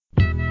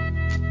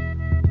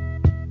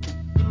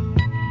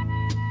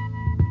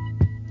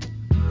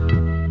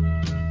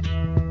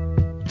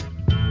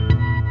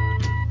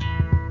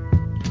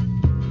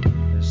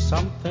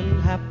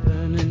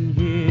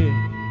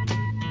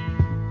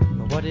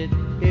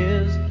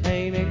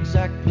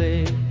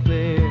exactly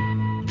clear.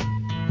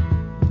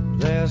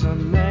 There's a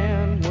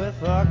man with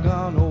a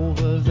gun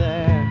over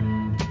there,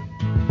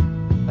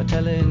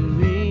 telling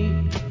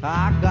me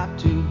I got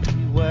to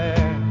beware.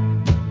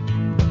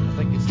 I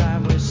think it's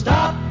time we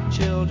stop,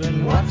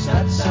 children. What's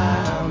that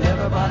sound?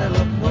 Everybody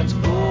look what's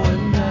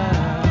going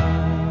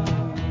down.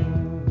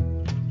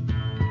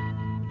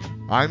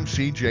 I'm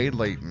CJ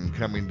Layton,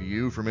 coming to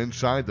you from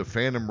inside the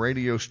Phantom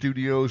Radio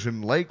studios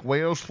in Lake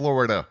Wales,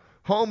 Florida,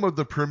 home of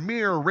the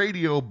premier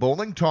radio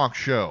bowling talk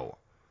show.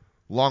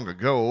 Long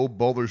ago,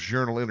 Bowlers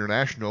Journal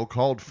International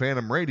called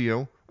Phantom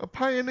Radio a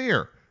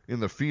pioneer in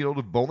the field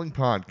of bowling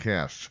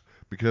podcasts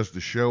because the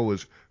show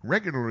was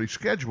regularly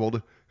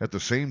scheduled at the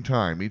same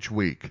time each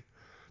week.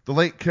 The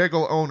late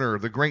Kegel owner,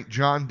 the great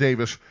John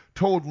Davis,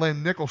 told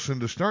Len Nicholson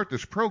to start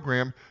this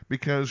program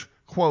because,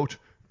 quote,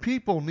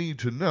 people need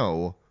to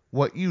know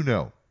what you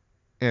know,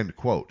 end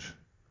quote.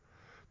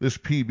 This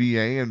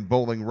PBA and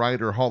Bowling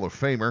Writer Hall of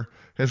Famer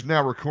has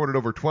now recorded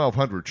over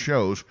 1,200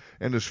 shows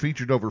and has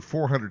featured over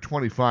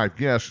 425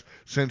 guests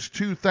since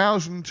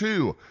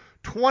 2002.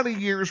 20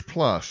 years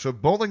plus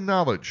of bowling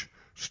knowledge,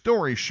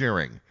 story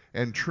sharing,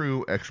 and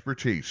true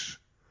expertise.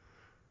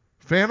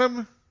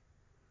 Phantom,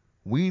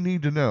 we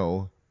need to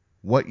know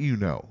what you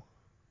know.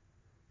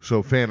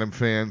 So, Phantom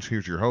fans,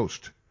 here's your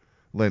host,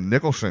 Len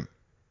Nicholson,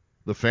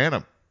 the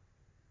Phantom.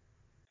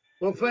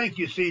 Well, thank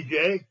you,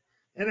 CJ.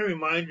 And a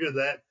reminder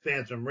that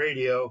Phantom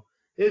Radio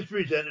is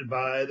presented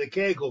by the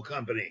Kegel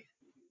Company.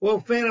 Well,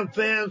 Phantom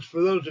fans,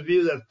 for those of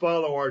you that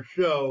follow our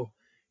show,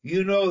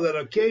 you know that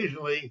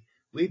occasionally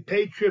we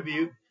pay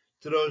tribute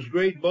to those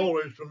great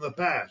bowlers from the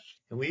past.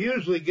 And we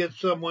usually get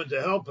someone to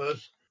help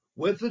us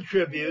with the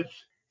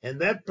tributes,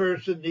 and that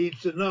person needs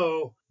to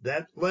know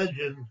that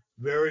legend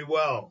very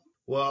well.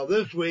 Well,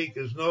 this week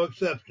is no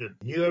exception.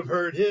 You have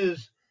heard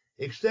his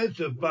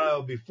extensive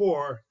bio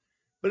before,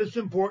 but it's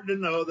important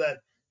to know that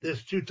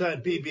this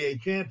two-time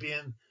PBA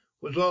champion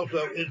was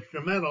also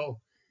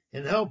instrumental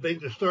in helping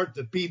to start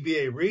the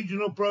PBA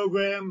regional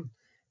program,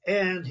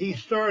 and he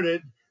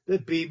started the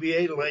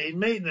PBA lane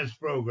maintenance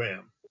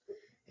program.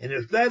 And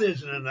if that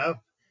isn't enough,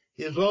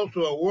 he is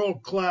also a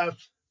world-class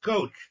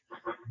coach,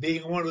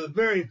 being one of the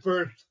very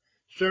first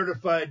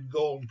certified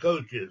gold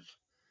coaches.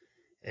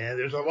 And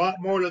there's a lot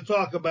more to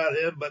talk about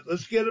him, but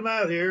let's get him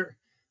out here.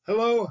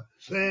 Hello,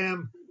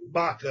 Sam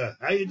Baca.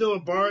 How you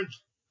doing,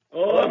 Bards?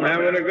 Oh, I'm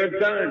having a good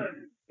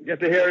time. Get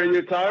to hear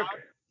you talk.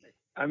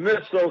 I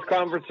miss those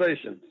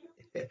conversations.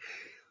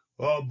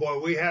 Oh, boy,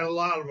 we had a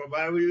lot of them.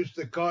 I used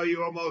to call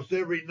you almost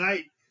every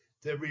night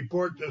to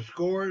report the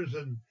scores,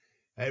 and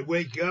I'd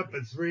wake you up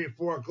at 3 or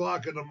 4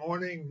 o'clock in the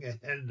morning.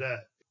 And,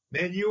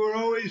 man, you were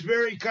always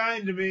very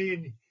kind to me,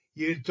 and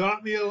you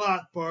taught me a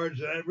lot,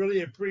 Pards, and I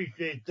really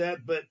appreciate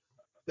that. But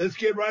let's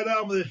get right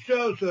on with the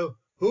show. So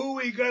who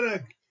we going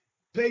to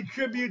pay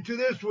tribute to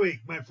this week,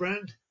 my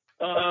friend?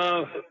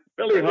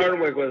 Billy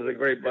Hardwick was a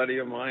great buddy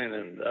of mine,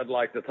 and I'd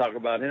like to talk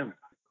about him.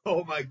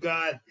 Oh, my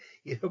God.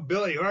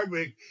 Billy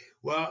Hardwick,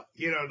 well,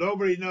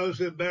 nobody knows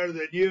him better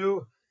than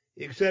you,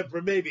 except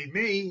for maybe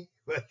me.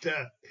 But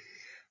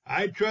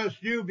I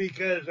trust you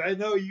because I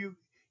know you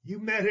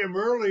met him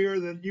earlier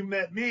than you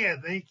met me, I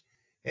think.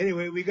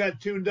 Anyway, we got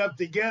tuned up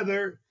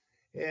together,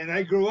 and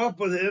I grew up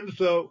with him,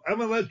 so I'm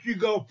going to let you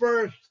go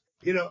first.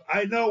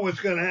 I know what's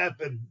going to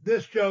happen.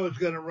 This show is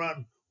going to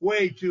run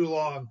way too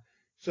long.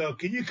 So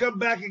can you come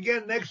back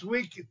again next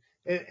week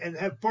and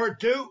have part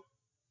 2?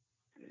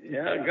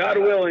 Yeah, God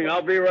willing,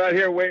 I'll be right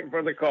here waiting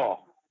for the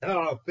call.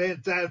 Oh,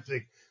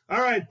 fantastic. All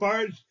right,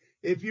 Pards,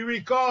 if you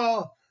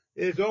recall,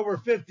 it's over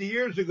 50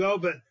 years ago,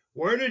 but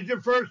where did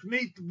you first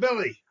meet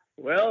Billy?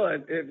 Well,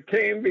 it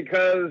came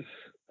because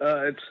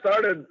it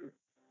started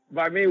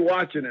by me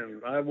watching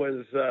him. I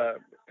was,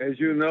 as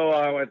you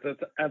know, at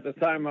the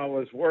time I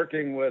was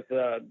working with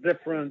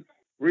different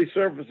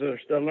resurfacers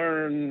to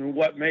learn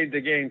what made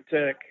the game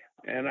tick.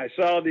 And I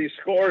saw these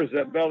scores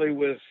that Billy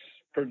was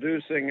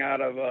producing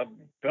out of a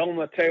Bill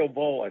Mateo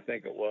Bowl, I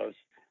think it was.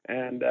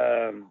 And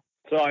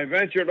so I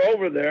ventured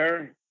over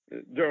there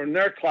during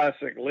their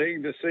classic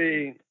league to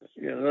see,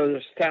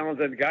 this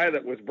talented guy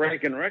that was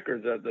breaking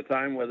records at the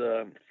time with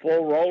a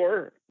full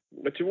roller,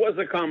 which was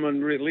a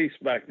common release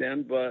back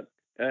then. But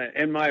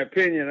in my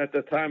opinion, at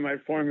the time, I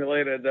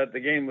formulated that the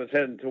game was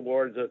heading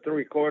towards a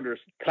 3/4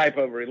 type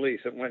of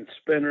release. It went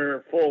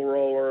spinner, full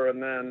roller,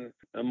 and then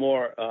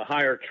a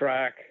higher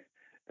track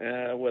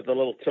with a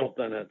little tilt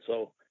in it.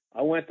 So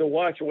I went to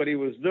watch what he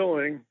was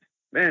doing.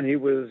 Man, he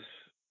was,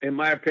 in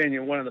my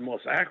opinion, one of the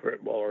most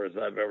accurate bowlers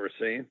I've ever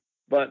seen.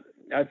 But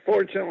I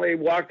fortunately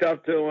walked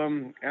up to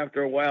him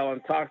after a while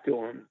and talked to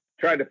him,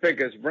 tried to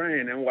pick his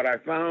brain. And what I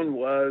found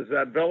was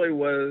that Billy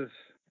was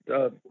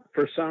the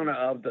persona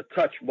of the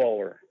touch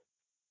bowler.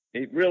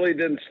 He really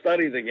didn't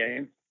study the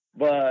game,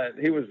 but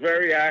he was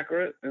very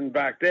accurate. And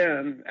back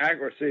then,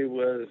 accuracy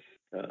was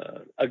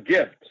a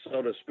gift,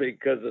 so to speak,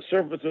 because the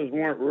surfaces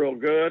weren't real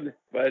good,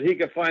 but he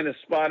could find a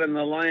spot in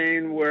the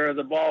lane where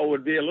the ball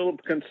would be a little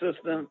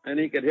consistent, and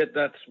he could hit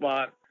that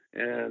spot,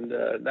 and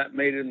that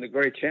made him the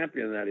great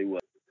champion that he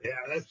was. Yeah,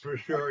 that's for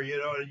sure.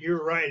 And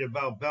you're right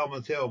about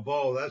Belmont Hill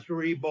Bowl. That's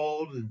where he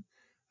bowled, and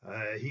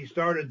he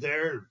started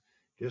there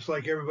just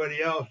like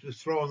everybody else,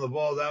 just throwing the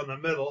ball down the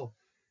middle,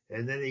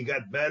 and then he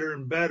got better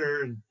and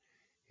better.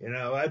 And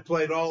I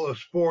played all the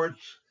sports,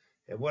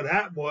 and what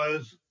happened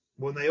was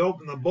when they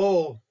opened the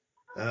bowl,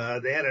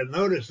 they had a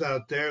notice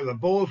out there: the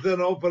bowl's going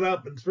to open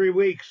up in 3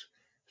 weeks,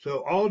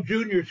 so all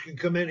juniors can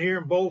come in here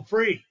and bowl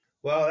free.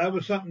 Well, that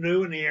was something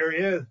new in the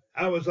area.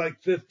 I was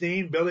like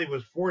 15, Billy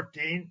was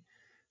 14.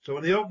 So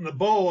when they opened the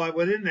bowl, I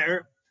went in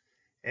there,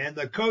 and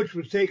the coach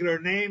was taking our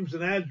names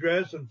and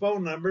address and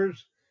phone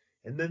numbers.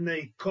 And then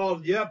they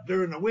called you up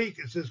during the week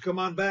and says, come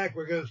on back.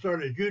 We're going to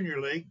start a junior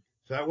league.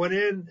 So I went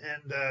in,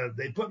 and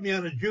they put me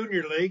on a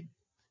junior league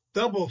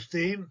doubles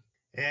team,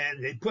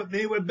 and they put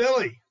me with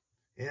Billy.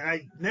 And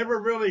I never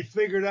really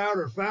figured out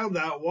or found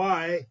out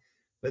why,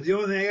 but the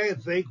only thing I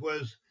could think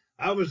was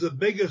I was the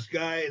biggest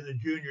guy in the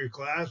junior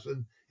class,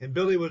 and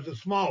Billy was the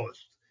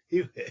smallest.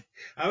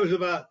 I was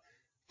about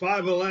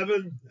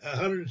 5'11",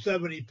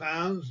 170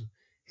 pounds.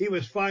 He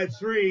was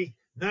 5'3",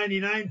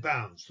 99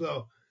 pounds.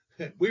 So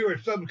we were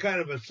some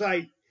kind of a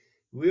sight.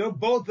 We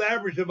both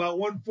averaged about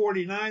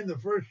 149 the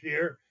first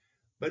year,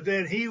 but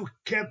then he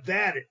kept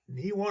at it, and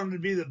he wanted to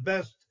be the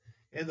best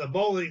in the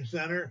bowling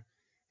center.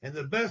 And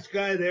the best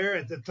guy there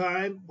at the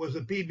time was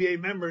a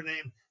PBA member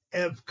named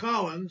Ev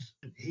Collins.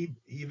 He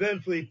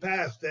eventually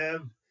passed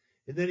Ev,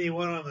 and then he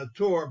went on the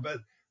tour. But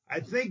I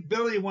think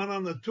Billy went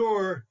on the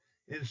tour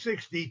in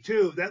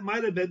 '62. That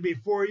might have been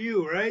before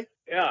you, right?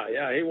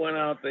 Yeah. He went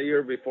out the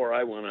year before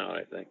I went out,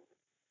 I think.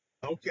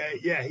 Okay,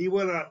 yeah, he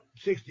went out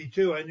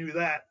 '62. I knew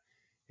that.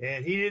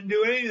 And he didn't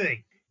do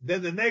anything.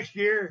 Then the next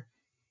year,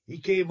 he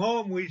came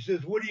home. He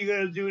says, what are you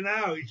going to do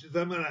now? He says,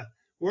 I'm going to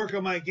work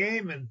on my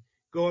game and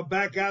go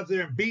back out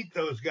there and beat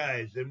those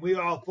guys. And we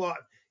all thought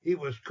he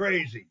was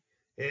crazy.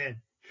 And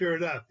sure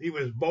enough, he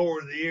was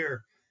bowler of the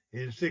year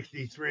in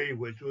 '63,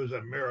 which was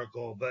a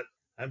miracle. But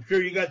I'm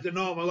sure you got to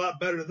know him a lot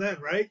better then,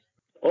 right?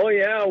 Oh,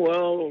 yeah.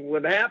 Well,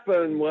 what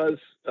happened was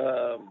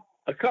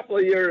a couple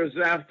of years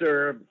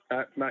after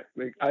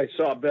I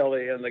saw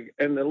Billy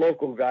and the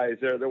local guys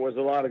there was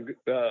a lot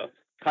of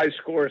high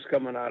scores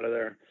coming out of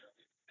there.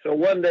 So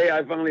one day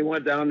I finally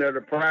went down there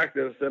to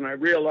practice, and I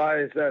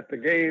realized that the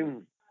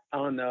game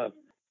on the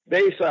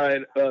bay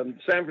side,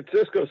 San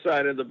Francisco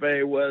side of the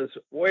bay, was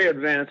way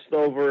advanced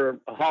over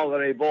a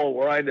Holiday Bowl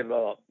where I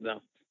developed.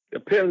 Now, the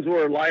pins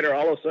were lighter.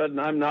 All of a sudden,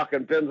 I'm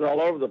knocking pins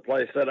all over the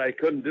place that I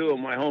couldn't do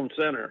in my home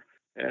center.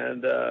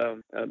 And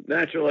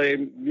naturally,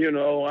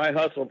 I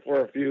hustled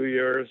for a few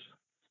years.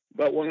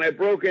 But when I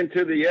broke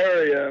into the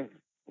area,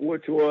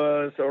 which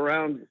was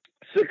around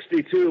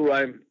 '62,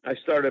 I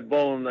started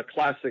bowling the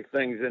classic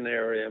things in the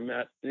area. I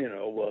met,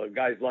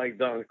 guys like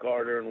Don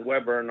Carter and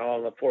Weber and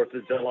all the 4th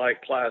of July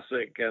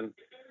Classic and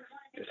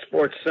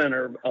Sports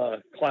Center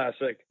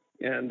Classic.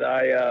 And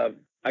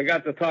I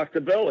got to talk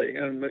to Billy,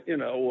 and,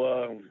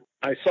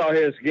 I saw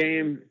his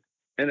game.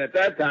 And at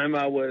that time,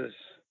 I was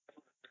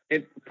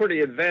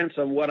pretty advanced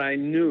on what I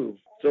knew.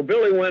 So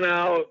Billy went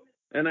out,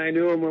 and I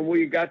knew him when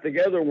we got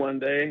together one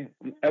day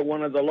at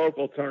one of the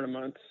local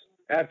tournaments.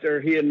 After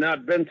he had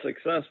not been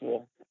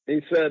successful,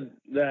 he said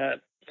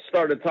that,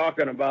 started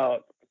talking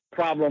about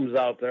problems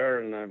out there.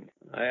 And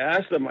I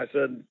asked him, I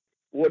said,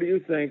 what do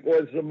you think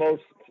was the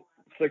most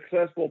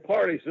successful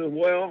part? He said,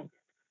 well,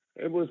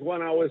 it was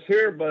when I was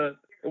here, but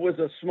it was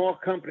a small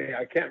company.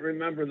 I can't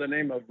remember the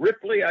name of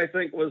Ripley, I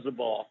think was the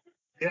ball.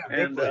 Yeah,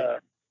 And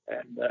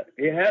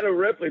he had a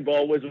Ripley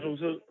ball, which was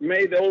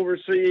made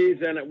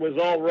overseas, and it was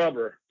all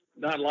rubber,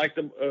 not like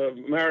the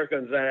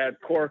Americans that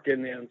had cork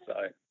in the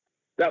inside.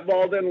 That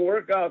ball didn't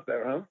work out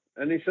there, huh?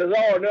 And he says,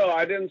 oh, no,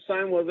 I didn't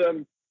sign with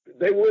them.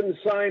 They wouldn't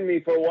sign me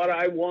for what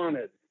I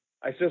wanted.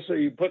 I said, so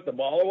you put the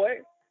ball away?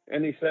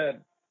 And he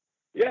said,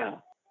 yeah.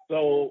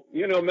 So,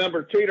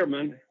 remember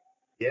Tiedemann?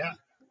 Yeah.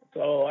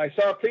 So I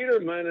saw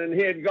Tiedemann, and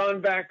he had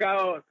gone back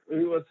out.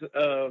 He was,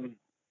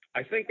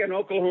 I think, in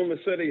Oklahoma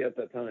City at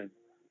the time,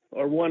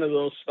 or one of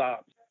those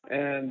stops.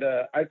 And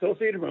I told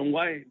Tiedemann,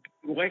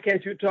 why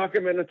can't you talk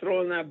him into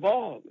throwing that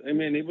ball? I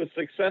mean, he was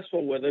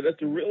successful with it.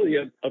 It's really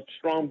a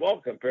strong ball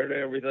compared to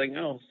everything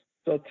else.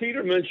 So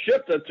Tiedemann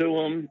shipped it to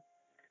him,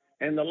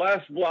 and the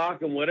last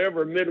block in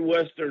whatever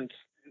Midwestern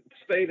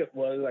state it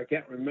was, I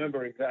can't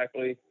remember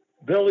exactly,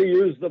 Billy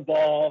used the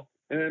ball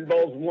and then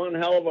bowled one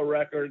hell of a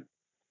record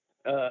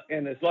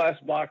in his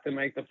last block to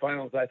make the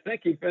finals. I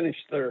think he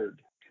finished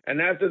third.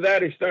 And after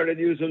that, he started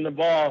using the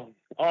ball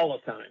all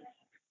the time.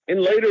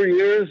 In later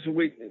years,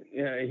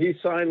 he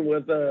signed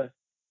with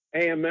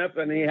AMF,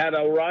 and he had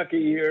a rocky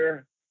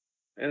year.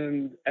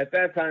 And at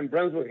that time,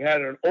 Brunswick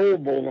had an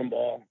old bowling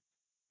ball.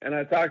 And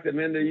I talked him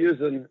into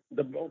using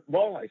the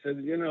ball. I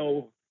said,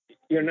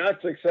 you're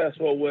not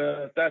successful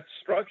with that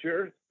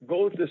structure.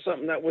 Go to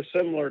something that was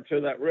similar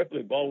to that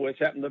Ripley ball, which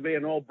happened to be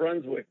an old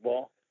Brunswick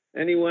ball.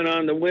 And he went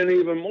on to win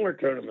even more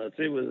tournaments.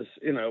 He was,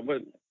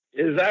 but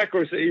his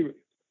accuracy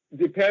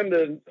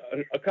depended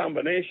a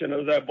combination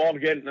of that ball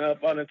getting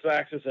up on its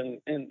axis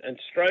and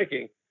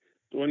striking.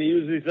 When he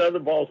used these other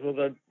balls with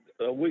a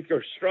a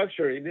weaker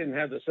structure, he didn't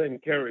have the same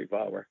carry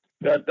power.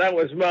 But that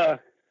was my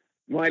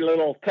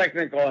little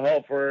technical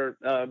helper.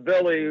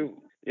 Billy,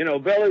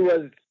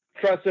 Billy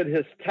trusted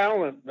his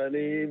talent, but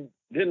he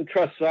didn't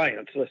trust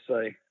science, let's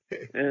say.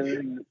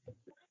 And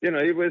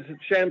he was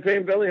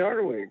Champagne Billy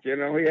Hardwick. He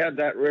had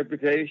that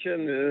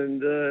reputation,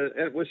 and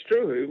it was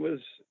true.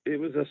 He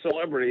was a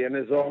celebrity in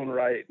his own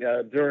right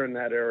during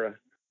that era.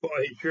 Boy,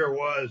 he sure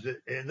was,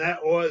 and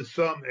that was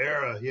some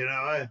era.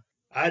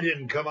 I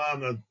didn't come on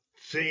the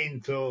scene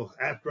till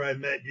after I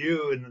met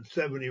you in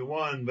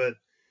 '71, but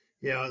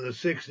in the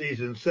 '60s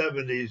and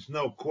 '70s,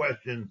 no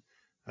question,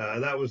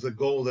 that was the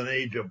golden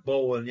age of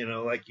bowling.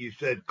 Like you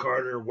said,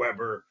 Carter,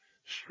 Weber,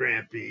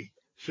 Strampy,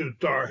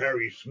 Sutar,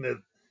 Harry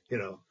Smith.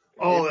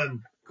 All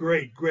them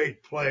great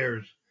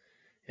players.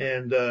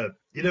 And,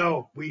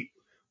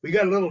 we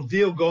got a little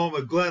deal going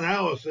with Glenn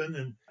Allison,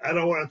 and I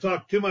don't want to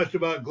talk too much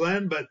about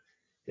Glenn, but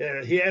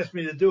he asked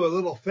me to do a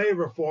little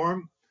favor for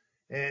him,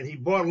 and he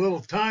bought a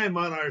little time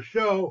on our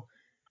show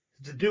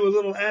to do a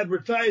little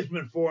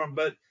advertisement for him.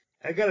 But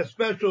I got a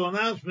special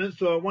announcement,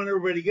 so I want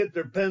everybody to get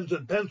their pens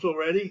and pencil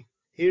ready.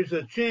 Here's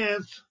a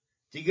chance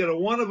to get a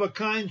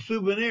one-of-a-kind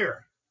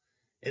souvenir.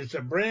 It's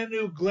a brand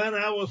new Glenn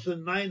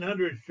Allison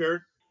 900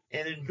 shirt,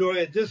 and enjoy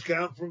a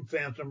discount from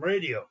Phantom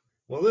Radio.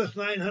 Well, this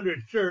 900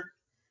 shirt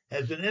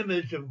has an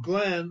image of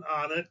Glenn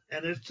on it,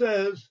 and it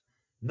says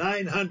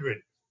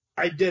 900.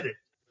 I did it.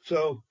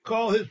 So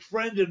call his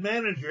friend and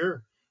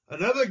manager,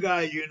 another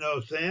guy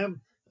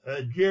Sam,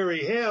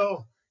 Jerry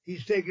Hale.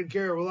 He's taking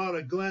care of a lot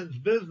of Glenn's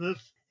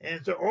business.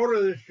 And to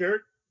order this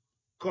shirt,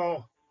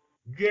 call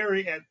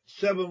Jerry at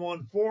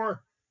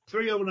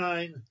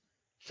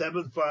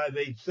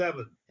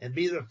 714-309-7587 and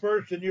be the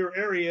first in your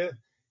area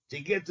to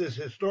get this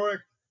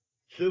historic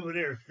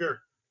souvenir shirt.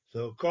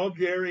 So call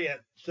Jerry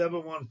at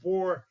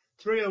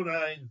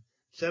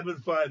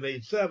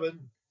 714-309-7587.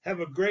 Have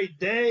a great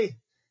day,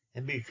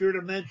 and be sure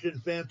to mention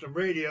Phantom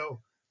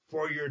Radio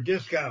for your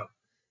discount.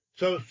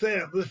 So,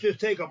 Sam, let's just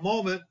take a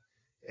moment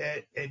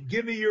and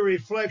give me your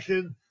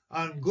reflection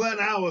on Glenn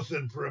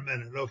Allison for a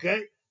minute,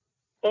 okay?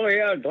 Oh,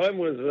 yeah, Glenn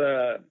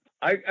was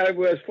I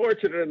was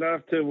fortunate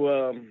enough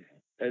to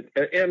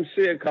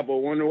MC a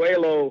couple. When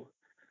Billy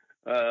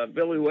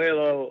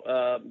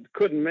Walo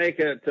couldn't make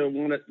it to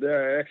one of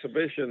their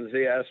exhibitions,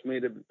 he asked me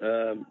to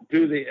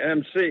do the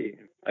MC.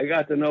 I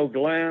got to know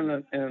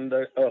Glenn and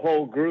a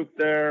whole group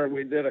there.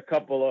 We did a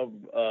couple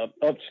of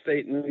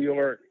upstate New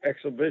York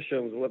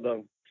exhibitions with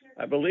them.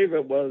 I believe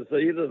it was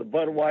either the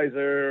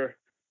Budweiser,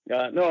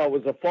 no, it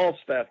was a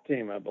Falstaff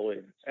team, I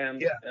believe.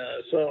 And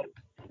so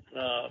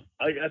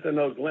I got to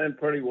know Glenn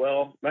pretty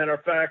well. Matter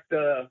of fact,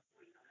 I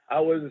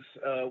was,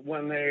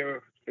 when they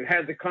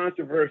had the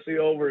controversy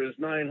over his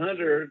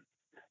 900,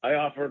 I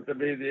offered to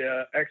be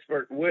the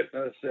expert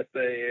witness if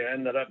they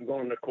ended up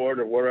going to court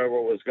or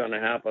whatever was going to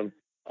happen.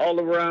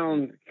 All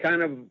around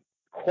kind of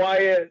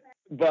quiet,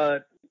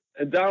 but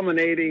a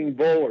dominating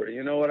bowler.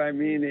 You know what I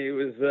mean? He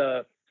was,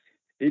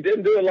 he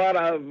didn't do a lot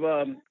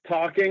of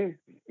talking.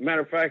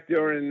 Matter of fact,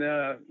 during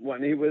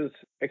when he was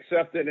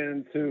accepted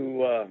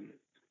into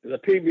the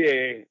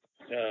PBA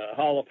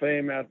Hall of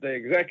Fame at the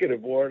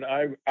executive board,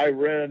 I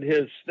read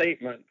his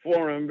statement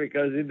for him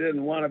because he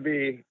didn't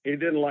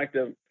like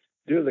to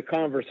do the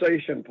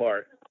conversation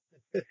part.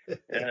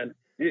 And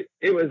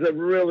it was a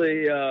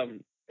really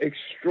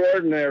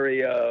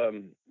extraordinary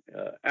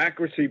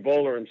accuracy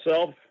bowler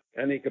himself,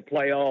 and he could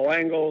play all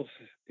angles.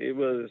 He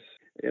was,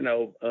 he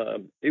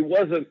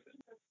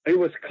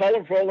was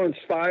colorful in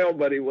style,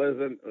 but he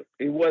wasn't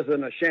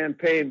a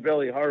Champagne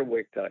Billy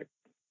Hardwick type.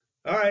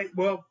 All right,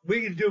 well,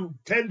 we can do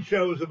 10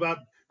 shows about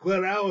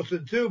Glenn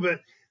Allison too,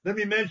 but let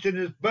me mention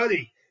his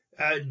buddy,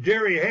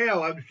 Jerry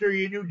Hale. I'm sure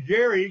you knew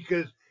Jerry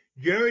because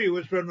Jerry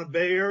was from the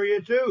Bay Area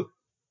too.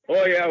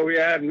 Oh yeah, we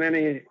had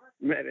many.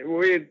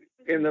 We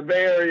in the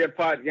Bay Area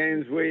pot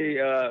games. We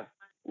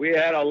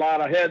had a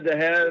lot of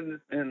head-to-head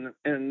and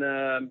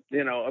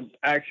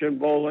action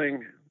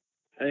bowling.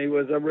 And he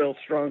was a real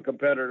strong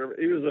competitor.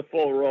 He was a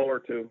full roller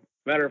too.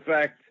 Matter of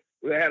fact,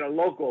 we had a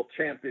local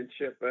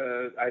championship.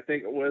 I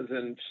think it was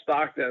in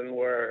Stockton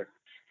where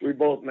we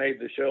both made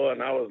the show,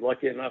 and I was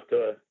lucky enough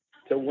to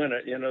win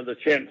it. The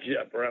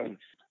championship round.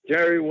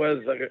 Jerry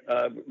was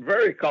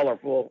very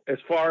colorful as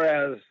far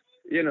as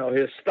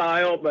his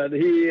style, but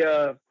he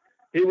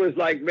was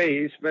like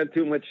me. He spent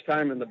too much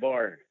time in the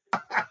bar.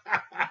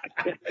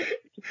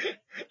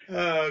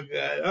 Oh,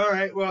 God. All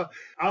right. Well,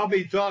 I'll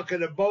be talking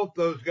to both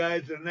those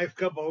guys in the next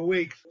couple of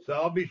weeks, so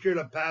I'll be sure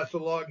to pass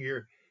along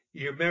your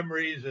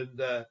memories.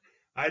 And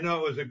I know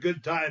it was a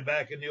good time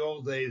back in the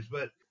old days.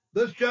 But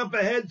let's jump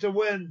ahead to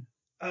when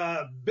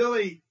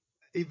Billy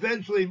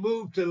eventually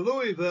moved to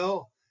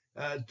Louisville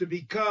to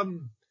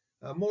become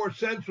more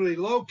centrally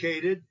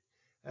located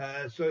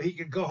so he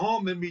could go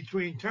home in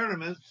between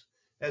tournaments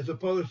as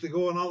opposed to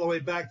going all the way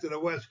back to the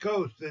West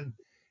Coast.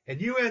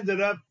 And you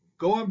ended up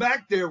going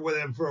back there with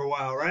him for a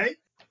while, right?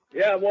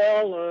 Yeah,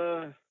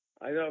 well,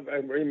 I don't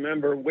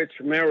remember which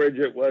marriage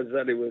it was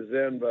that he was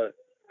in, but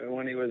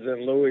when he was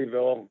in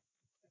Louisville,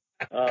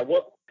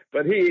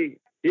 but he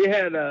he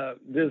had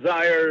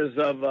desires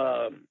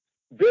of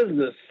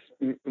business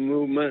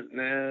movement,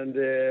 and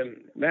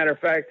matter of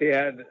fact, he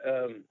had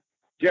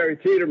Jerry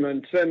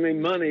Tiedemann send me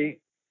money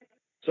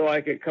so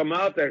I could come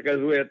out there, because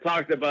we had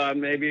talked about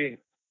maybe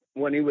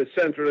when he was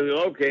centrally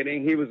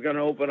locating, he was going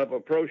to open up a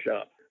pro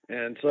shop.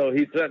 And so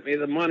he sent me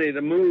the money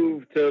to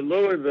move to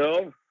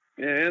Louisville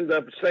and end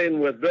up staying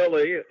with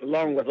Billy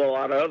along with a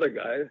lot of other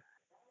guys.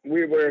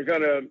 We were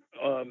going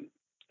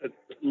to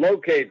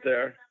locate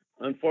there.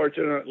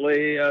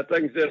 Unfortunately,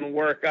 things didn't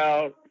work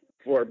out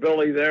for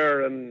Billy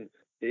there, and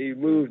he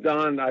moved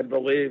on, I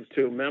believe,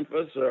 to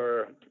Memphis,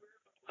 or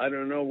I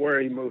don't know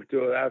where he moved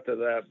to after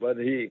that, but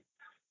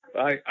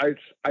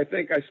I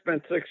think I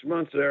spent 6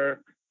 months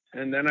there,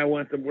 and then I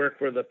went to work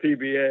for the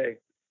PBA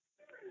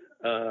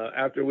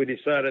after we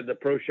decided the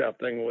pro shop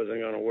thing wasn't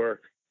going to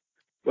work.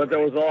 But there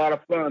was a lot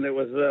of fun. It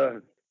was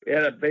we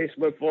had a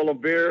basement full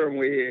of beer, and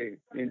we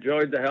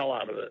enjoyed the hell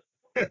out of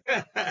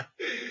it.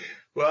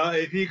 Well,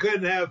 if you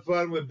couldn't have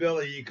fun with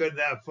Billy, you couldn't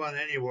have fun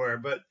anywhere.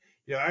 But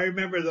I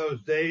remember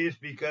those days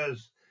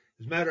because,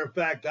 as a matter of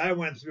fact, I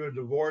went through a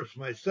divorce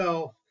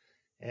myself,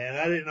 and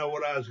I didn't know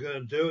what I was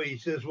going to do. He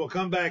says, "Well,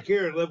 come back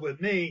here and live with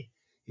me."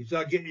 He said,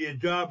 "I'll get you a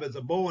job at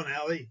the bowling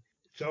alley."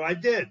 So I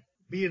did.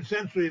 Being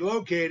centrally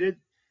located,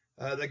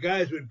 the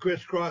guys would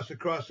crisscross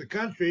across the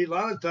country. A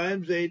lot of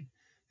times they'd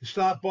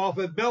stop off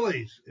at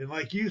Billy's. And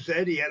like you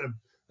said, he had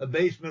a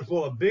basement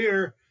full of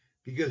beer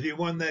because he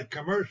won that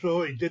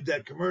commercial. He did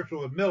that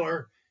commercial with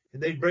Miller,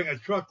 and they'd bring a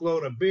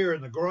truckload of beer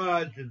in the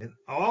garage. And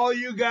all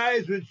you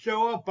guys would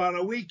show up on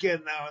a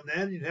weekend now and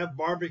then. You'd have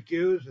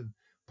barbecues and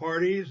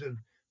parties, and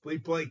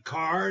we'd play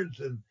cards,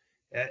 and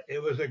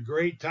it was a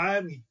great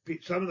time.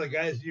 Some of the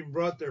guys even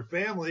brought their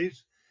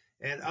families.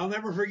 And I'll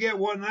never forget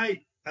one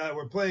night,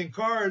 we're playing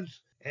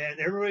cards, and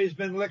everybody's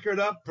been liquored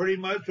up pretty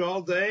much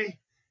all day,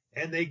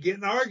 and they get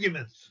in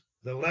arguments.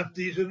 The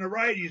lefties and the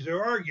righties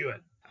are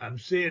arguing. I'm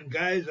seeing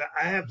guys,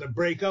 I have to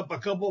break up a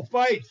couple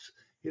fights.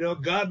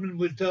 Godman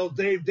would tell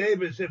Dave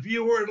Davis, "If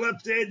you were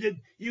left-handed,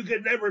 you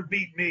could never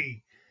beat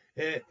me."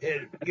 And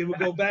it would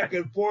go back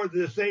and forth.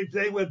 The same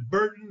thing with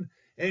Burton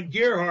and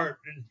Gerhardt.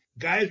 And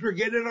guys were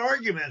getting in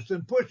arguments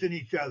and pushing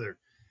each other.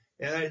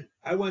 And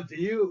I went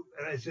to you,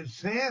 and I said,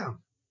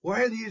 "Sam,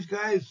 why are these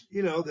guys,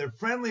 they're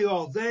friendly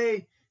all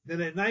day.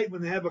 Then at night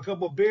when they have a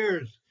couple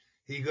beers,"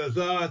 he goes,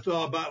 "Oh, it's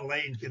all about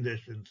lane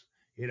conditions.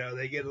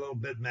 They get a little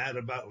bit mad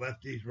about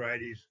lefties,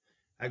 righties."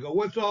 I go,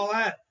 "What's all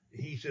that?"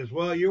 He says,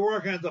 "Well, you're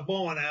working at the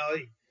bowling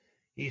alley."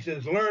 He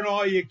says, "Learn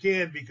all you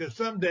can, because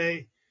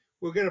someday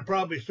we're going to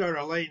probably start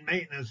a lane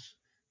maintenance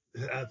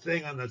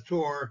thing on the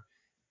tour."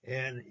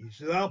 And he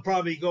says, "I'll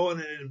probably go in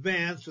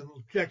advance and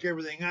check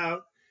everything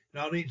out.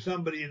 And I'll need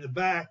somebody in the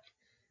back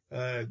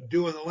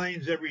doing the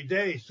lanes every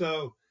day."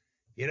 So,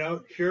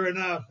 sure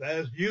enough,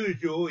 as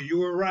usual, you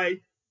were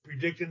right,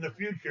 predicting the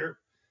future.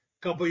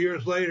 A couple of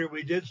years later,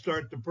 we did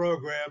start the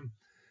program,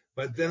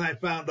 but then I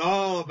found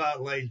all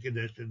about lane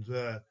conditions.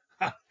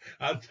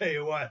 I'll tell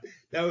you what,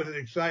 that was an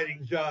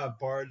exciting job,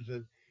 Pards.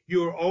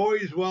 You were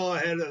always well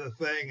ahead of the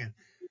thing, and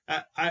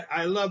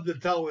I love to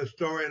tell this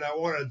story, and I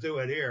want to do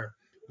it here.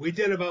 We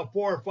did about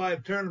 4 or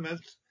 5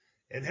 tournaments,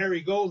 and Harry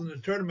Golden, the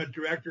tournament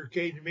director,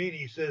 came to me and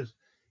he says,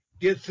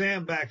 "Get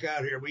Sam back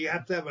out here. We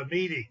have to have a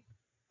meeting."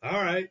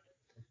 All right.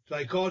 So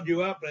I called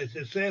you up, and I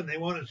said, "Sam, they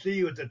want to see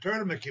you at the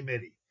tournament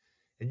committee."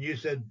 And you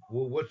said,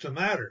 "Well, what's the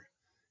matter?"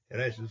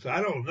 And I said,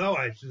 "I don't know."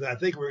 I said, "I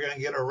think we're going to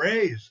get a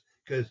raise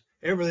because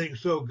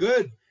everything's so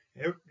good.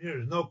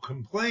 There's no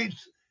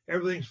complaints.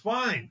 Everything's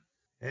fine."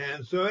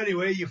 And so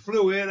anyway, you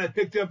flew in. I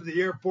picked you up at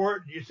the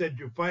airport, and you said,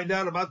 "You find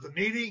out about the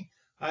meeting?"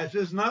 I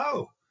says,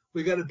 "No.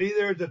 We got to be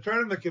there at the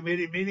tournament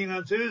committee meeting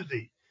on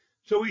Tuesday."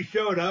 So we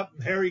showed up,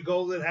 and Harry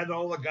Golden had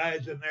all the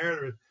guys in there.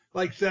 There was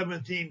like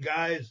 17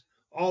 guys,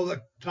 all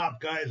the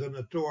top guys on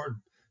the tour,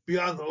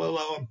 beyond the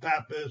Lillo and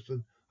Pappas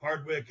and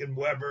Hardwick and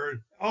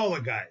Weber, all the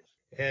guys.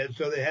 And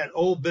so they had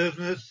old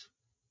business,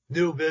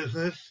 new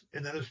business,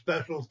 and then a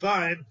special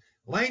time,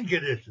 lane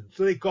conditions.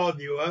 So they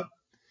called you up.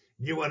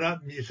 You went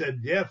up and you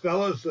said, "Yeah,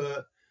 fellas,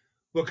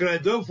 what can I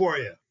do for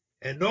you?"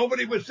 And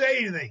nobody would say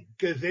anything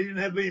because they didn't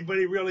have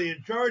anybody really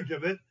in charge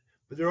of it,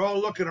 but they're all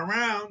looking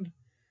around.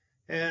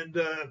 And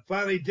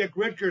finally, Dick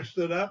Richter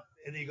stood up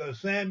and he goes,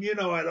 "Sam,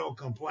 I don't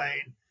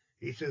complain."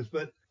 He says,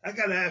 "But I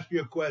got to ask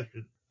you a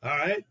question." "All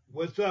right,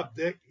 what's up,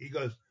 Dick?" He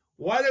goes,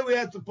 "Why do we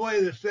have to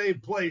play the same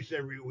place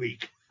every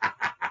week?"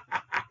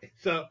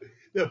 So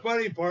the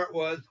funny part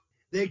was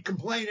they'd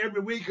complain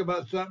every week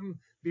about something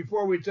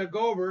before we took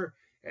over,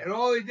 and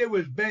all they did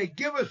was beg,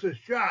 "Give us a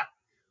shot."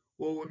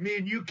 Well, when me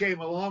and you came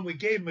along, we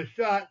gave them a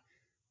shot.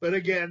 But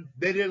again,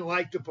 they didn't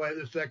like to play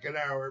the second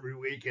hour every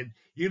week. And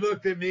you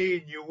looked at me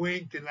and you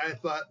winked, and I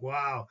thought,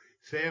 wow,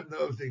 Sam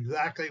knows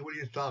exactly what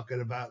he's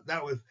talking about.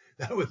 That was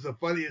the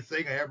funniest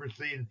thing I ever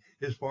seen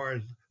as far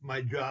as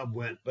my job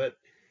went. But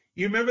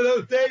you remember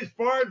those days,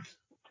 Pards?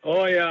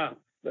 Oh, yeah.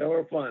 They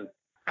were fun.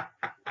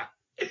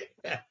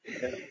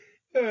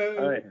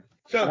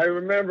 So I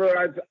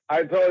remember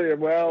I told you,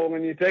 well,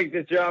 when you take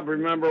the job,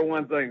 remember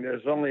one thing.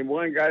 There's only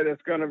one guy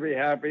that's going to be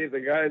happy, the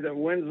guy that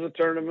wins the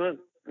tournament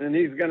and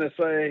he's going to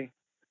say,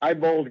 I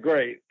bowled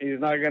great. He's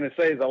not going to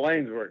say the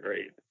lanes were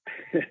great.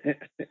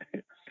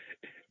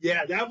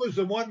 Yeah, that was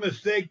the one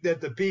mistake that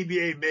the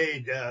PBA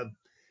made.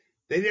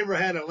 They never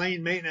had a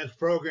lane maintenance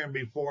program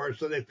before,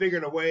 so they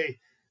figured a way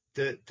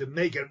to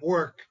make it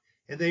work.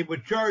 And they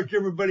would charge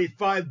everybody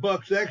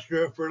 $5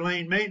 extra for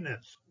lane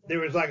maintenance. There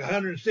was like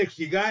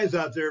 160 guys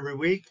out there every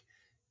week,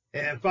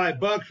 and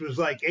 $5 was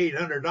like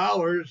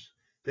 $800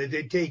 that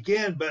they take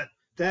in. But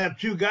to have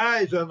two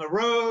guys on the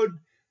road,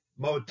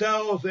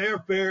 motels,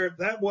 airfare,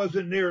 that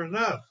wasn't near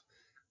enough.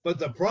 But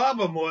the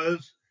problem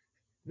was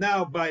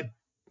now by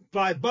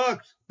 $5,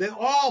 they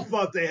all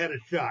thought they had a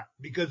shot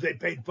because they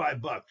paid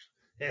 $5.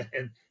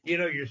 And you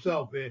know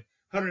yourself,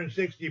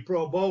 160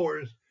 pro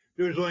bowlers,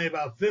 there was only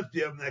about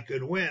 50 of them that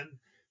could win.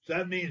 So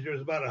that means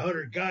there's about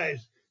 100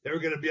 guys that were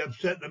going to be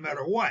upset no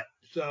matter what.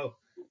 So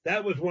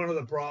that was one of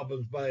the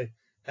problems by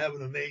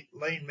having a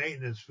lane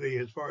maintenance fee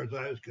as far as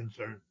I was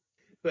concerned.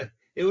 But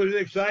it was an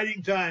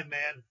exciting time,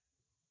 man.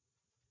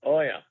 Oh,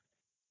 yeah.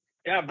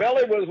 Yeah,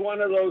 Billy was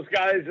one of those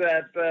guys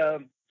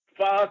that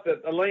thought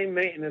that the lane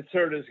maintenance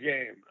hurt his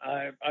game.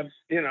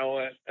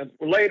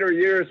 Later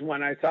years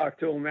when I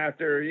talked to him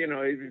after, he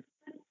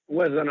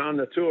wasn't on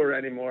the tour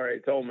anymore, he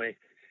told me,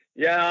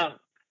 yeah,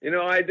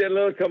 I did a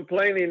little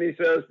complaining, he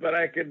says, but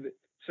I could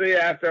see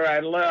after I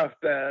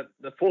left that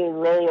the full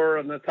roller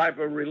and the type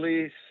of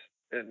release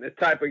and the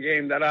type of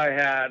game that I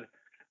had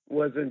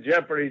was in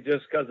jeopardy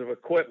just because of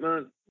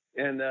equipment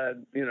and,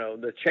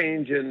 the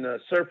change in the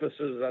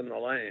surfaces on the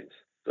lanes.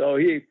 So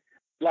he,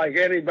 like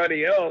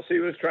anybody else, he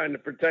was trying to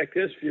protect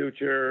his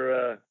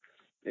future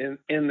in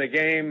the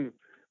game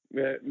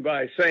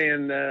by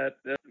saying that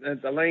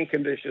the lane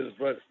conditions,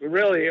 but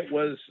really it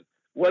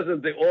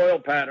wasn't the oil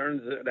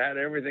patterns. It had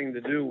everything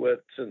to do with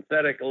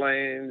synthetic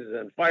lanes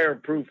and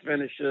fireproof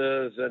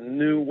finishes and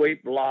new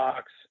weight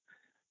blocks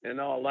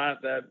and all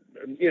that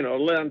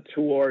led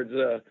towards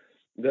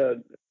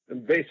the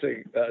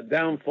basic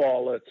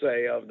downfall, let's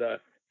say, of the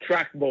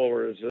track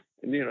bowlers.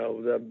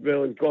 The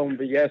Bill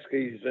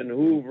Gombieskis and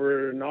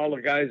Hoover and all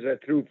the guys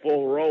that threw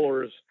full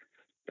rollers.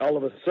 All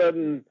of a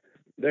sudden,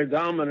 their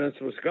dominance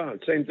was gone.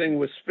 Same thing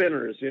with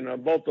spinners.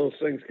 Both those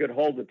things could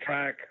hold the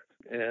track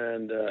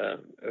and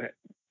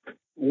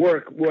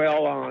work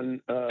well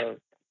on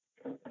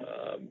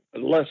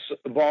less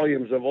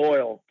volumes of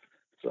oil.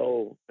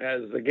 So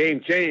as the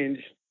game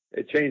changed,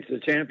 it changed the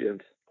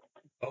champions.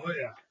 Oh,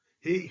 yeah.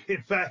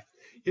 In fact,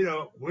 we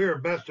were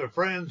best of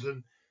friends,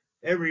 and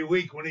every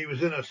week when he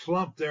was in a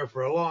slump there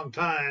for a long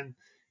time,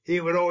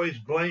 he would always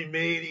blame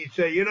me, and he'd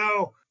say,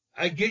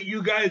 I get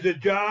you guys a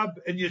job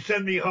and you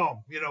send me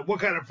home. What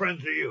kind of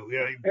friends are you?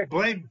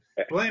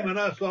 Blaming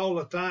us all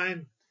the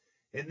time.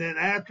 And then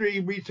after he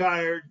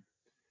retired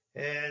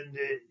and,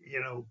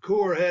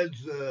 cooler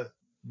heads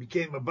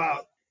became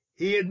about,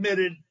 he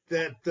admitted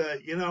that,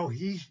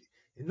 he's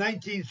in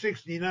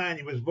 1969,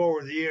 he was bowler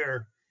of the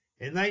year.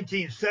 In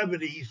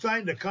 1970, he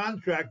signed a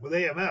contract with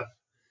AMF.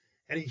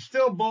 And he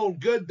still bowled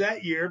good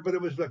that year, but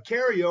it was a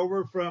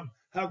carryover from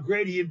how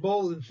great he had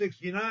bowled in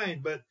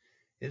 69. But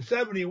in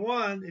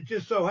 71, it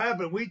just so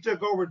happened we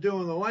took over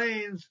doing the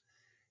lanes,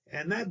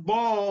 and that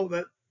ball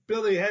that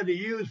Billy had to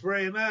use for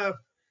AMF,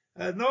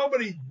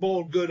 nobody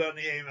bowled good on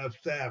the AMF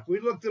staff. We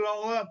looked it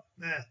all up.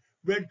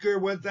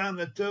 Redker went down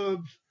the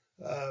tubes.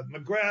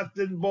 McGrath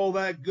didn't bowl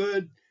that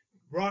good.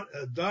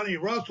 Donnie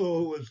Russell,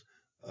 who was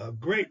a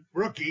great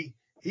rookie,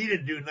 he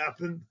didn't do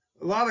nothing.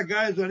 A lot of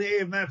guys on the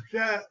AMF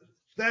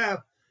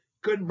staff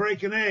couldn't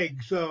break an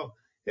egg. So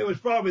it was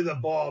probably the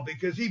ball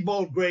because he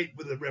bowled great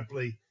with the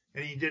Ripley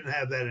and he didn't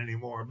have that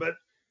anymore. But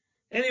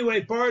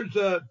anyway, Pards,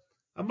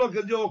 I'm looking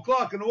at the old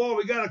clock on the wall.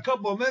 We got a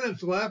couple of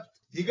minutes left.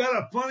 You got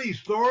a funny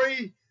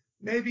story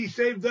maybe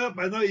saved up?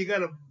 I know you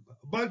got a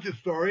bunch of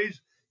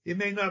stories. You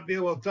may not be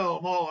able to tell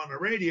them all on the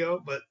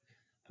radio, but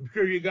I'm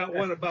sure you got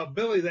one about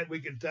Billy that we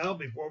can tell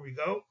before we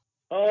go.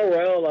 Oh,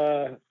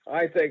 well,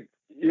 I think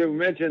you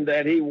mentioned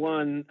that he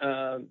won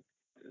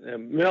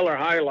Miller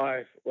High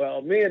Life.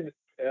 Well, me and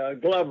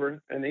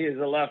Glover, and he is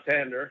a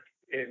left-hander,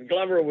 and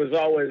Glover was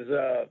always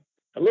a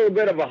little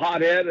bit of a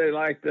hothead. He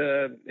liked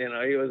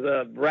he was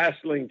a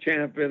wrestling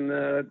champ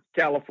in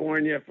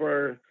California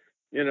for,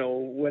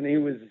 when he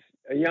was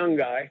a young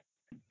guy.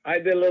 I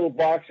did a little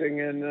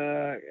boxing, and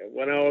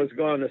when I was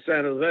going to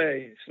San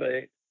Jose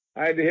State,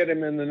 I had to hit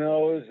him in the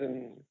nose,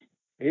 and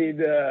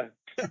he'd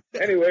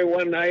anyway,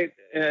 one night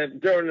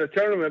during the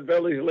tournament,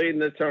 Billy's leading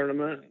the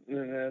tournament,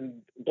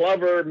 and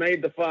Glover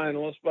made the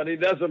finals, but he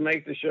doesn't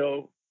make the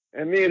show.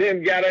 And me and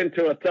him got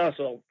into a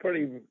tussle,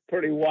 pretty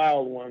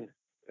wild one.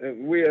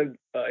 We had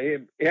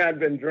he had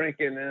been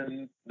drinking,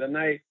 and that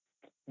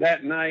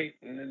night,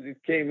 and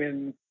it came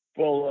in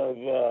full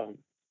of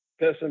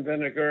piss and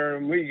vinegar,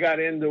 and we got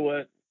into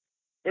it.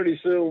 Pretty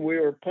soon we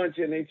were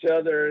punching each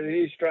other, and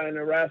he's trying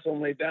to wrestle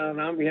me down.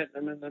 I'm hitting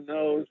him in the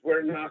nose.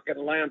 We're knocking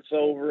lamps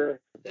over.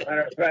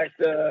 Matter of fact,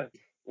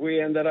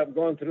 we ended up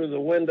going through the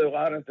window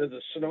out into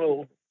the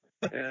snow.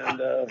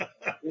 And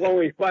when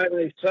we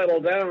finally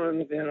settled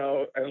down,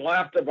 and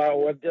laughed about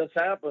what just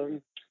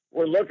happened,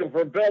 we're looking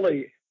for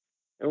Billy.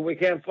 and we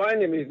can't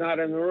find him. He's not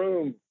in the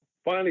room.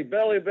 Finally,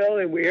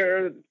 Billy, we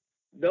heard,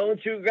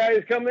 don't you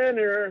guys come in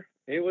here.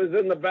 He was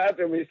in the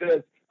bathroom. He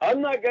said,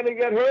 I'm not going to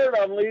get hurt.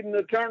 I'm leading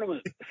the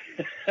tournament.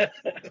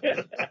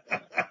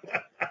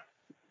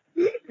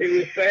 He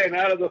was staying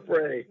out of the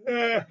fray.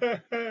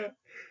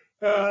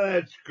 Oh,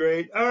 that's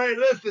great. All right,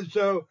 listen,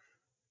 so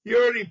you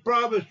already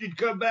promised you'd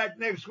come back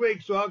next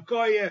week, so I'll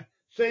call you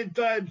same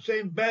time,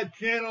 same bat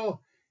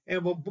channel,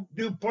 and we'll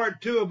do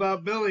part 2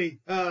 about Billy.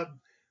 I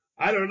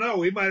don't know.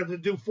 We might have to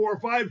do 4 or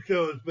 5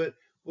 shows, but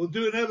we'll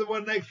do another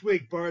one next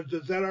week, Barnes.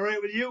 Is that all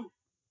right with you?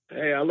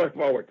 Hey, I look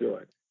forward to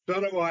it. So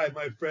do I,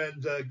 my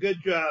friends.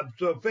 Good job.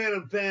 So,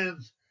 Phantom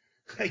fans,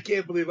 I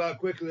can't believe how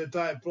quickly the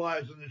time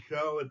flies in the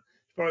show, and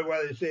it's probably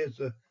why they say it's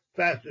the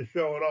fastest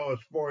show in all of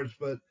sports,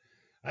 but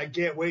I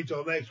can't wait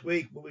till next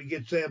week when we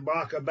get Sam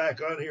Baca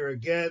back on here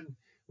again. I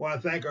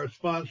want to thank our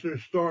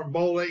sponsors, Storm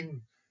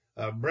Bowling,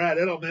 Brad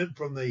Edelman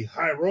from the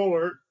High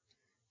Roller,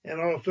 and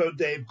also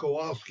Dave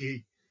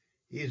Kowalski.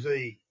 He's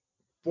the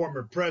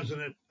former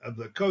president of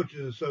the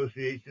Coaches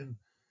Association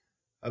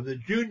of the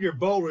Junior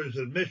Bowlers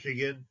in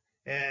Michigan,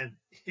 and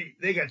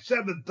they got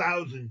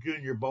 7,000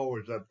 junior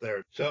bowlers up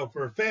there. So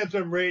for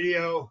Phantom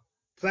Radio,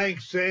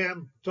 thanks,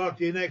 Sam. Talk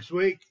to you next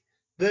week.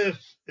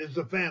 This is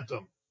the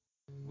Phantom.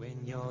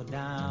 When you're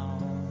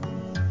down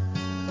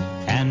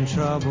and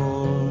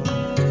troubled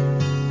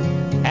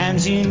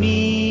and you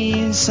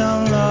need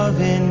some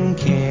love and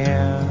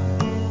care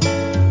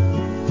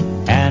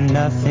and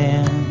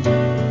nothing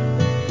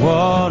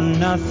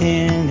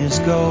is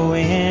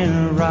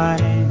going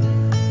right,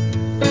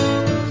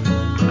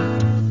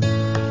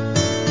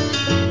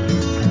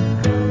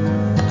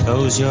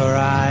 close your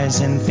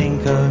eyes and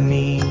think of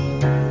me,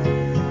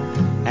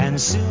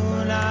 and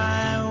soon I